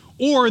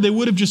 or they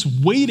would have just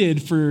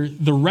waited for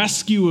the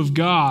rescue of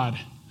God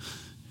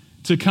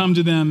to come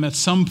to them at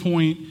some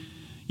point.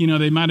 You know,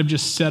 they might have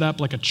just set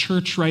up like a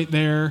church right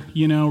there,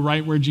 you know,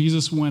 right where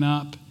Jesus went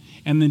up,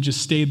 and then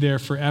just stayed there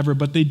forever.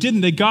 But they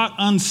didn't. They got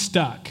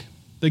unstuck.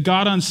 They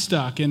got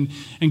unstuck, and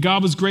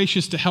God was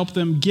gracious to help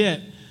them get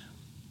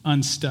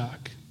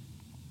unstuck.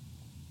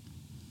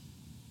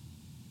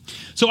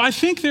 So I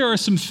think there are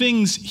some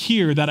things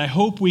here that I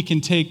hope we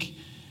can take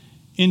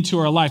into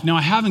our life. Now,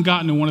 I haven't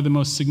gotten to one of the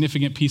most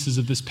significant pieces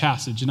of this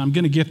passage, and I'm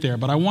going to get there,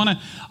 but I want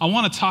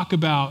to talk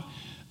about,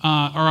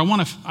 I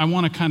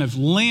want to kind of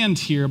land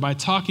here by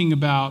talking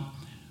about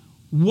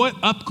what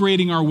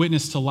upgrading our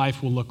witness to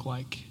life will look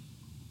like.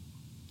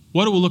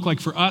 What it will look like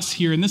for us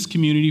here in this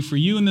community, for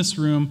you in this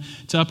room,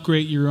 to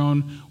upgrade your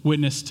own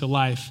witness to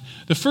life.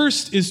 The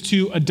first is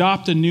to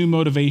adopt a new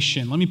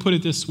motivation. Let me put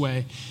it this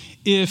way.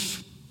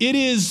 If it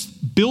is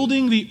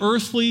building the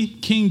earthly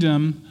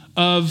kingdom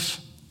of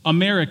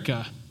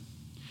America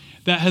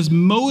that has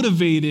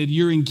motivated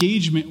your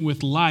engagement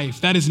with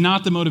life, that is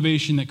not the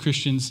motivation that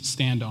Christians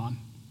stand on.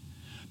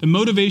 The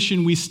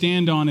motivation we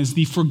stand on is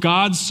the "for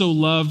God so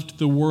loved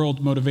the world"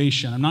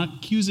 motivation. I'm not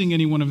accusing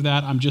anyone of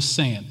that. I'm just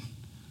saying.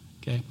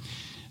 Okay?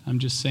 I'm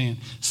just saying.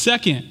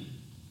 Second,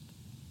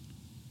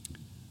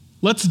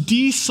 let's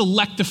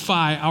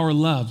deselectify our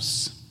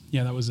loves.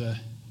 Yeah,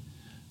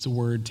 it's a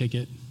word. Take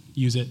it,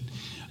 use it.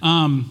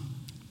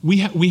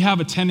 We have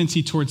a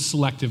tendency towards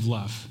selective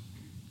love.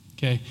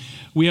 Okay?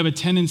 We have a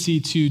tendency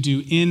to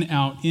do in,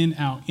 out, in,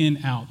 out,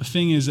 in, out. The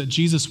thing is that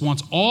Jesus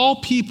wants all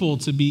people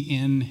to be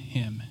in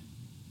him.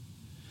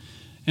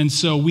 And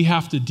so we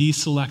have to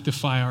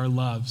deselectify our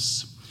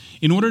loves.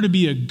 In order to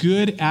be a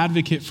good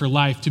advocate for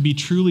life, to be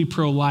truly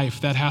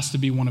pro-life, that has to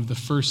be one of the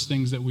first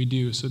things that we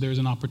do. So there's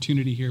an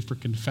opportunity here for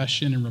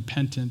confession and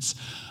repentance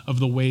of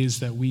the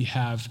ways that we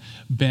have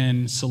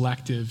been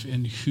selective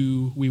in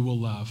who we will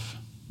love.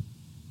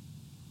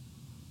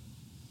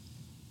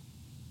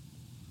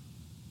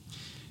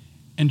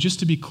 And just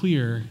to be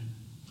clear,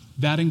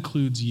 that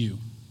includes you.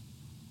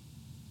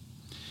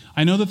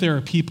 I know that there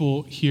are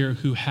people here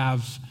who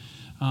have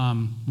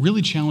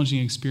really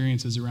challenging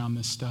experiences around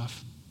this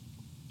stuff.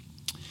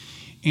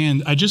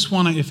 And I just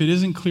want to, if it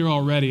isn't clear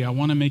already, I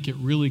want to make it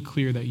really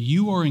clear that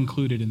you are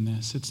included in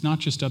this. It's not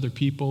just other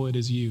people, it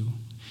is you.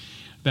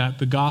 That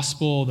the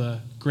gospel, the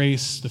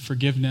grace, the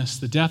forgiveness,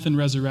 the death and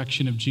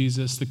resurrection of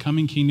Jesus, the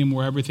coming kingdom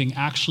where everything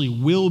actually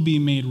will be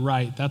made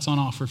right, that's on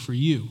offer for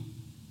you.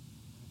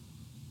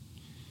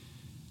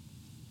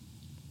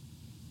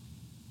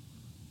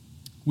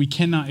 We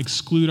cannot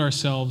exclude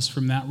ourselves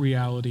from that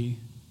reality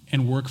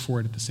and work for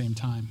it at the same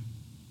time.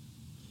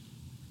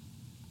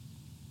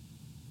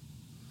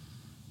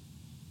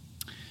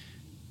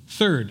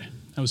 Third,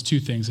 that was two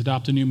things.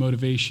 Adopt a new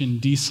motivation.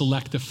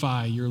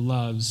 Deselectify your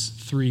loves.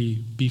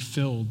 3, be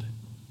filled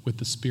with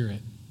the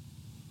Spirit.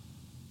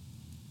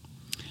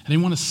 I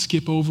didn't want to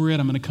skip over it.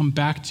 I'm going to come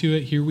back to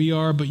it. Here we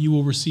are. But you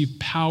will receive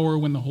power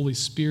when the Holy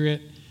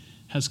Spirit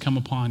has come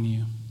upon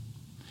you.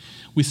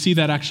 We see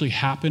that actually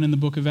happen in the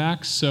book of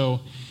Acts.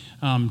 So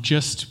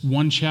just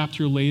one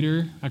chapter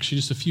later, actually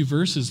just a few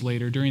verses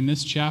later, during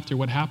this chapter,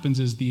 what happens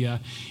is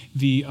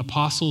the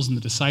apostles and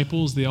the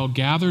disciples, they all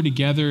gather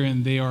together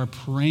and they are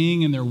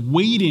praying and they're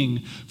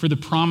waiting for the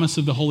promise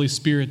of the Holy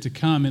Spirit to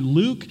come. In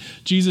Luke,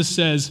 Jesus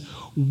says,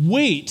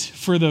 wait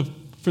for the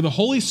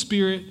Holy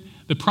Spirit,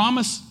 the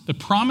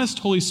promised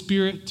Holy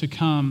Spirit to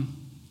come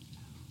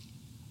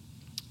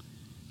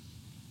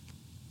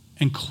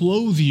and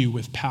clothe you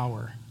with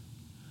power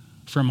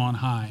from on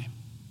high.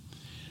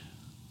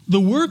 The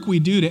work we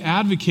do to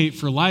advocate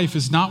for life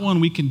is not one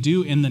we can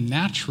do in the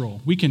natural.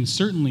 We can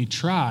certainly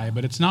try,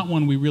 but it's not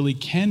one we really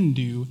can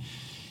do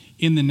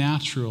in the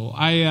natural.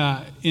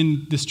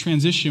 In this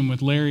transition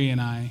with Larry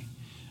and I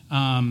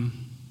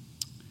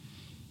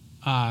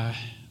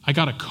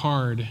got a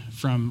card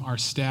from our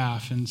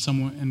staff, and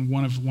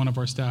one of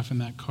our staff in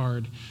that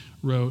card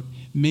wrote,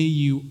 "May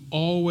you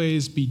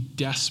always be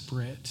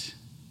desperate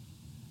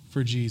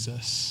for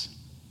Jesus."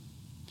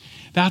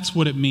 That's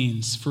what it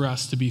means for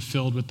us to be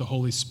filled with the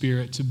Holy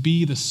Spirit, to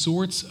be the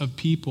sorts of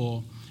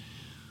people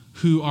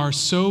who are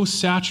so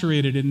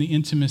saturated in the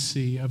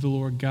intimacy of the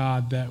Lord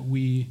God that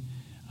we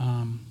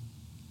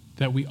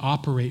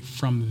operate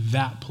from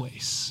that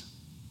place.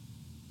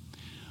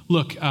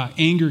 Look,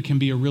 anger can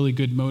be a really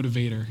good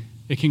motivator.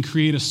 It can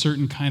create a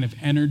certain kind of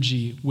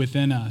energy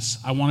within us.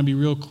 I want to be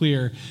real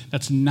clear,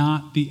 that's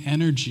not the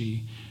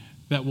energy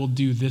that will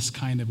do this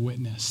kind of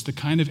witness. The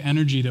kind of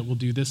energy that will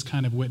do this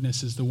kind of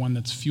witness is the one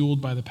that's fueled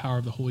by the power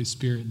of the Holy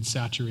Spirit and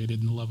saturated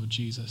in the love of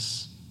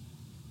Jesus.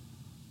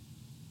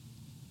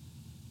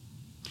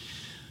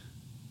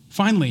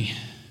 Finally,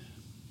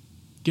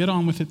 get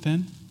on with it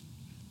then.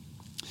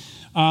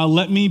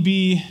 Let me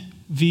be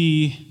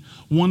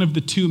one of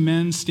the two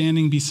men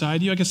standing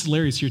beside you. I guess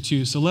Larry's here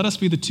too. So let us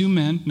be the two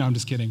men. No, I'm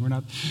just kidding. We're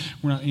not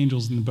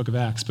angels in the book of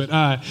Acts. But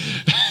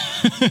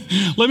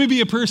let me be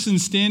a person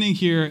standing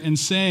here and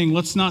saying,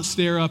 let's not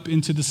stare up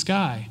into the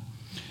sky.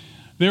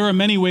 There are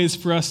many ways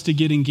for us to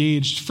get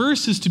engaged.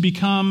 First is to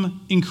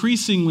become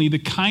increasingly the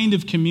kind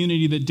of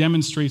community that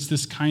demonstrates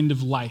this kind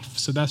of life.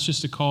 So that's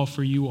just a call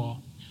for you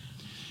all.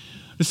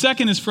 The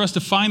second is for us to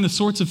find the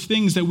sorts of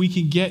things that we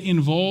can get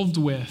involved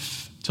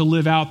with to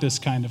live out this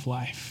kind of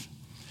life.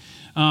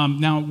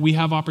 Now, we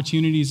have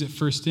opportunities at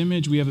First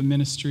Image. We have a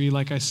ministry,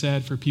 like I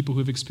said, for people who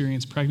have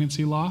experienced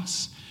pregnancy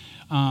loss.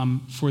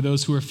 For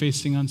those who are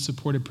facing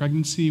unsupported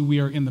pregnancy, we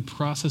are in the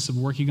process of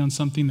working on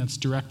something that's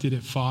directed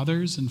at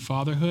fathers and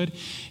fatherhood.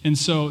 And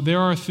so there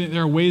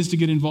are ways to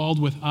get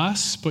involved with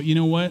us, but you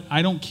know what?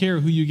 I don't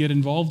care who you get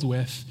involved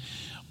with.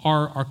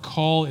 Our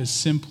call is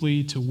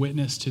simply to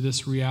witness to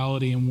this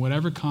reality in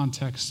whatever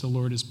context the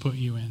Lord has put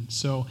you in.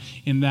 So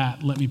in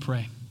that, let me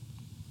pray.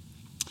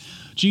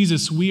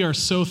 Jesus, we are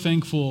so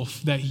thankful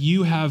that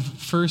you have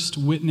first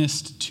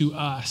witnessed to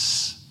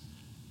us.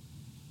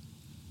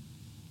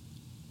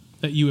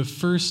 That you have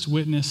first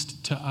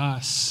witnessed to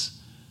us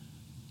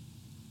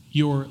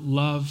your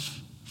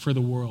love for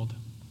the world.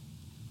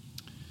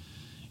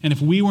 And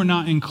if we were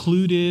not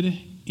included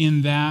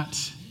in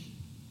that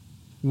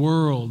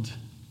world,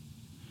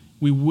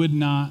 we would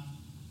not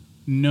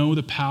know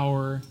the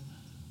power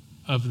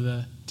of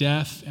the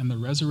death and the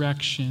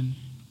resurrection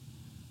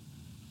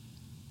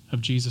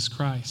of Jesus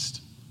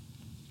Christ.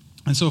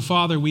 And so,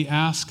 Father, we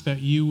ask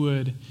that you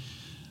would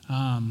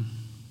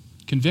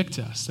convict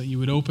us, that you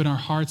would open our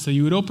hearts, that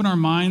you would open our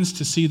minds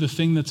to see the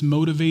thing that's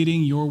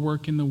motivating your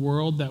work in the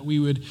world, that we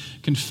would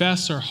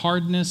confess our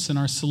hardness and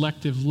our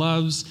selective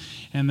loves,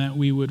 and that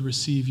we would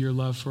receive your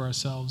love for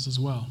ourselves as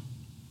well.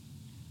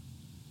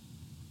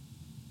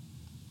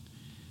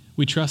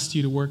 We trust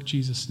you to work,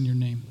 Jesus, in your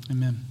name.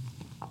 Amen.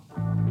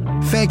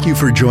 Thank you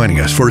for joining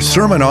us for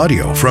sermon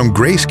audio from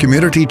Grace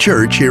Community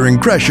Church here in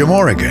Gresham,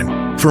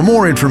 Oregon. For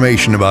more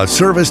information about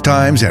service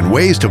times and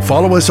ways to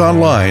follow us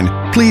online,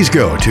 please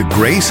go to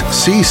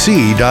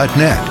gracecc.net.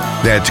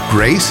 That's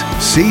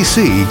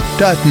gracecc.net.